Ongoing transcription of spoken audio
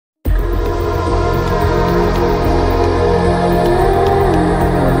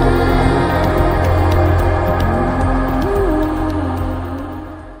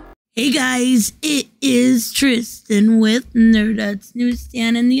Hey guys, it is Tristan with Nerdettes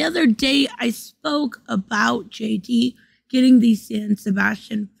Newsstand, and the other day I spoke about JT getting the San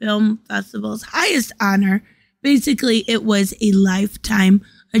Sebastian Film Festival's highest honor. Basically, it was a Lifetime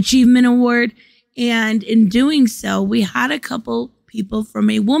Achievement Award, and in doing so, we had a couple people from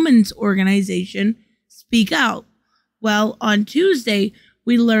a women's organization speak out. Well, on Tuesday,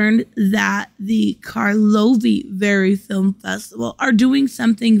 we learned that the Karlovy Vary Film Festival are doing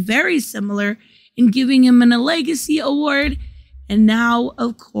something very similar in giving him a legacy award. And now,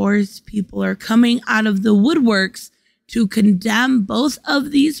 of course, people are coming out of the woodworks to condemn both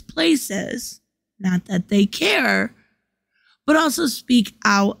of these places. Not that they care, but also speak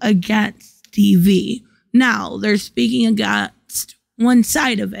out against TV. Now, they're speaking against one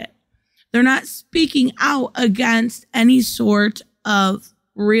side of it. They're not speaking out against any sort of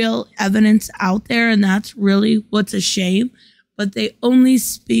real evidence out there, and that's really what's a shame. But they only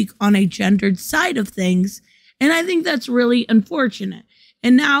speak on a gendered side of things, and I think that's really unfortunate.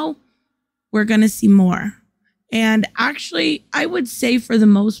 And now we're going to see more. And actually, I would say for the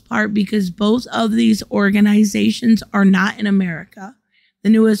most part, because both of these organizations are not in America, the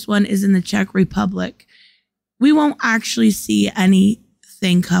newest one is in the Czech Republic, we won't actually see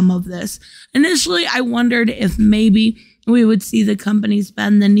anything come of this. Initially, I wondered if maybe we would see the companies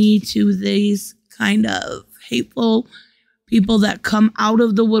bend the knee to these kind of hateful people that come out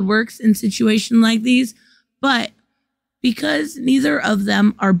of the woodworks in situations like these. But because neither of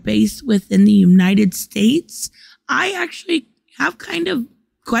them are based within the United States, I actually have kind of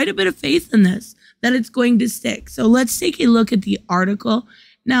quite a bit of faith in this, that it's going to stick. So let's take a look at the article.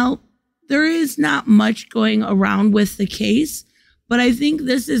 Now, there is not much going around with the case, but I think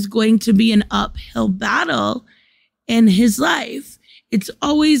this is going to be an uphill battle in his life. It's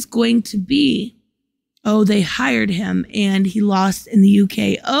always going to be, oh, they hired him and he lost in the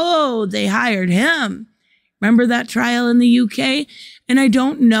UK. Oh, they hired him. Remember that trial in the UK? And I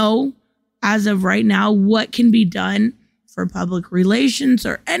don't know as of right now what can be done for public relations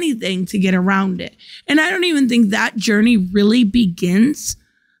or anything to get around it. And I don't even think that journey really begins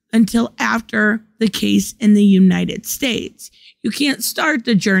until after the case in the United States. You can't start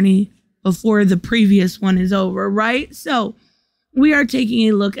the journey before the previous one is over, right? So we are taking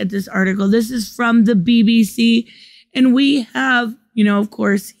a look at this article. This is from the BBC, and we have, of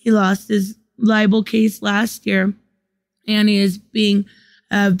course, he lost his libel case last year, and he is being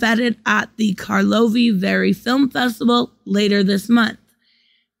vetted at the Karlovy Vary Film Festival later this month.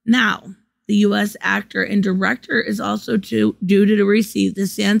 Now, the U.S. actor and director is also due to receive the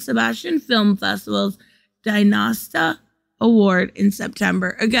San Sebastian Film Festival's Dynasta Award in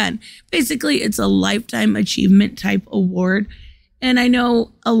September. Again, basically, it's a lifetime achievement type award. And I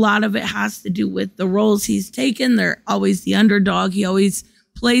know a lot of it has to do with the roles he's taken. They're always the underdog. He always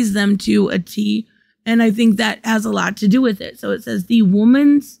plays them to a T. And I think that has a lot to do with it. So it says the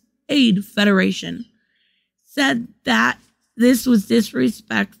Women's Aid Federation said that this was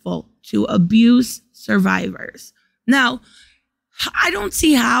disrespectful to abuse survivors. Now, I don't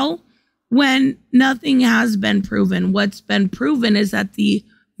see how, when nothing has been proven. What's been proven is that the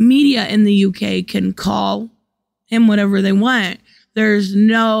media in the UK can call him whatever they want. There's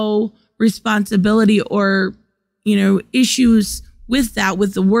no responsibility or, issues with that,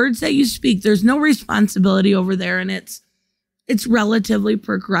 with the words that you speak. There's no responsibility over there, and it's relatively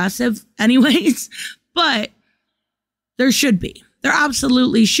progressive anyways, but there should be. There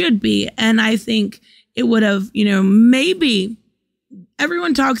absolutely should be. And I think it would have, maybe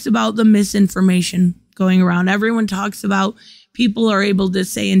everyone talks about the misinformation going around. Everyone talks about people are able to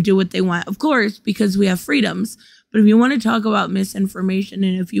say and do what they want, of course, because we have freedoms. But if you want to talk about misinformation,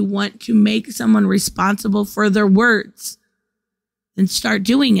 and if you want to make someone responsible for their words, then start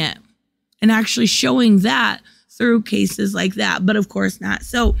doing it and actually showing that through cases like that. But of course not.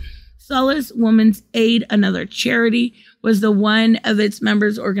 So Solace Women's Aid, another charity, was the one of its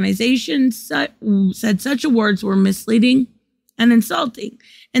members' organizations said such awards were misleading and insulting.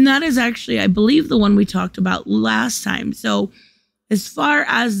 And that is actually, I believe, the one we talked about last time. So as far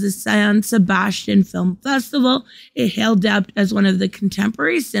as the San Sebastian Film Festival, it hailed Depp as one of the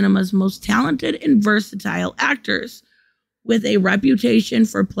contemporary cinema's most talented and versatile actors, with a reputation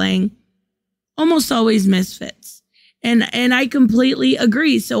for playing almost always misfits. And I completely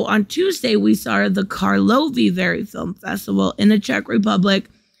agree. So on Tuesday, we saw the Karlovy Vary Film Festival in the Czech Republic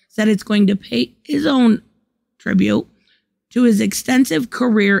said it's going to pay his own tribute to his extensive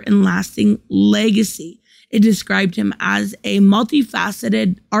career and lasting legacy. It described him as a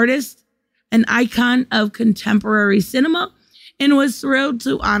multifaceted artist, an icon of contemporary cinema, and was thrilled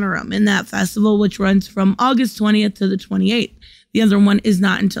to honor him in that festival, which runs from August 20th to the 28th. The other one is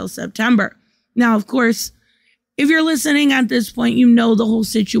not until September. Now, of course, if you're listening at this point, you know the whole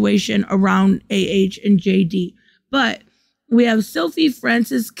situation around AH and JD. But we have Sophie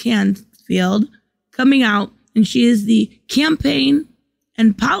Francis Canfield coming out, and she is the campaign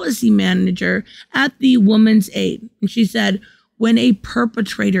and policy manager at the Women's Aid. And she said, when a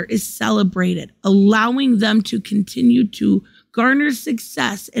perpetrator is celebrated, allowing them to continue to garner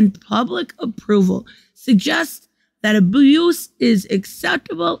success and public approval suggests that abuse is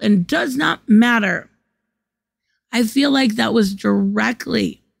acceptable and does not matter. I feel like that was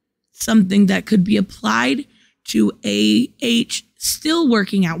directly something that could be applied to AH still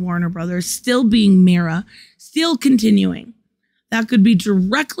working at Warner Brothers, still being Mira, still continuing. That could be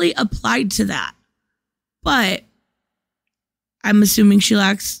directly applied to that. But I'm assuming she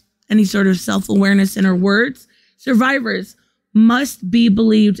lacks any sort of self-awareness in her words. Survivors must be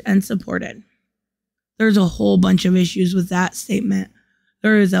believed and supported. There's a whole bunch of issues with that statement.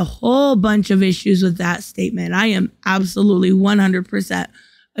 There is a whole bunch of issues with that statement. I am absolutely 100%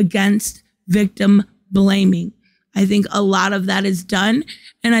 against victim blaming. I think a lot of that is done,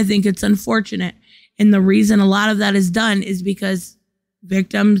 and I think it's unfortunate. And the reason a lot of that is done is because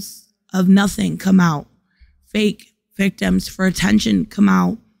victims of nothing come out. Fake victims for attention come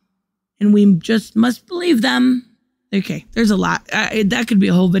out, and we just must believe them. Okay, there's a lot. That could be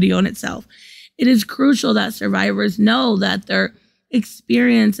a whole video in itself. It is crucial that survivors know that their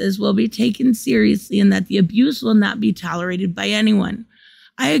experiences will be taken seriously and that the abuse will not be tolerated by anyone.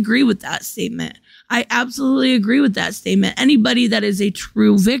 I agree with that statement. I absolutely agree with that statement. Anybody that is a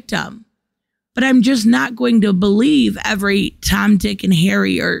true victim. But I'm just not going to believe every Tom, Dick, and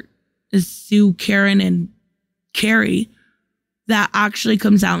Harry or Sue, Karen, and Carrie that actually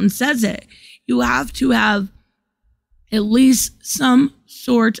comes out and says it. You have to have at least some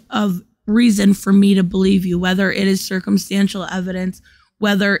sort of reason for me to believe you, whether it is circumstantial evidence,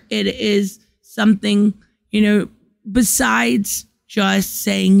 whether it is something, besides just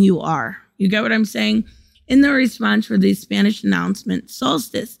saying you are. You get what I'm saying? In the response for the Spanish announcement,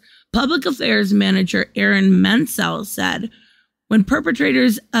 Solstice, Public Affairs Manager Aaron Mansell said, when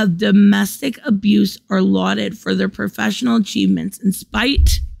perpetrators of domestic abuse are lauded for their professional achievements in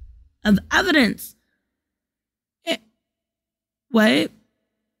spite of evidence. What?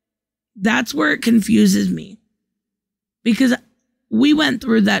 That's where it confuses me. Because we went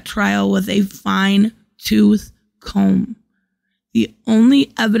through that trial with a fine-tooth comb. The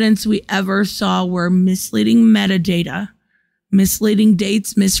only evidence we ever saw were misleading metadata, misleading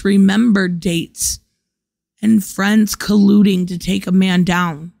dates, misremembered dates, and friends colluding to take a man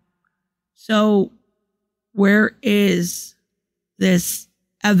down. So where is this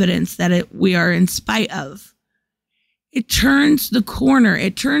evidence that we are in spite of? It turns the corner.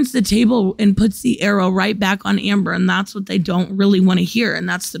 It turns the table and puts the arrow right back on Amber. And that's what they don't really want to hear. And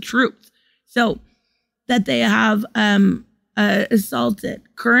that's the truth. So that they have assaulted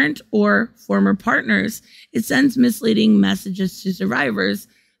current or former partners, it sends misleading messages to survivors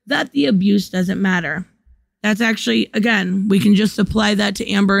that the abuse doesn't matter. That's actually, again, we can just apply that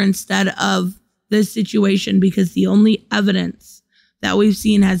to Amber instead of this situation because the only evidence that we've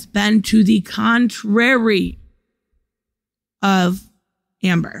seen has been to the contrary of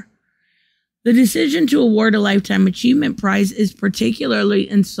Amber. The decision to award a Lifetime Achievement Prize is particularly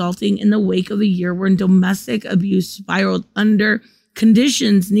insulting in the wake of a year when domestic abuse spiraled under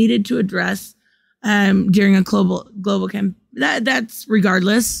conditions needed to address during a global campaign. That's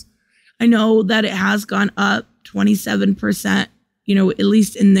regardless. I know that it has gone up 27%, at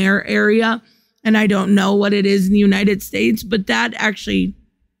least in their area. And I don't know what it is in the United States, but that actually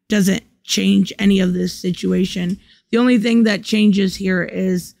doesn't change any of this situation. The only thing that changes here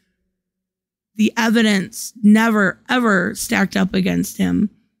is the evidence never, ever stacked up against him.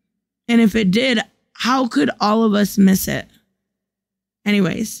 And if it did, how could all of us miss it?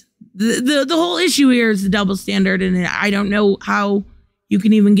 Anyways, the whole issue here is the double standard. And I don't know how you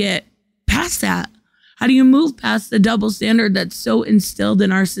can even get past that. How do you move past the double standard that's so instilled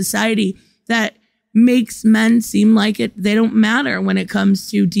in our society that makes men seem like they don't matter when it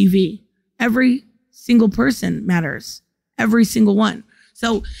comes to TV? Every single person matters. Every single one.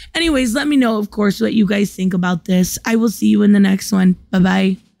 So anyways, let me know, of course, what you guys think about this. I will see you in the next one.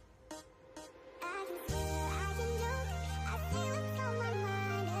 Bye-bye.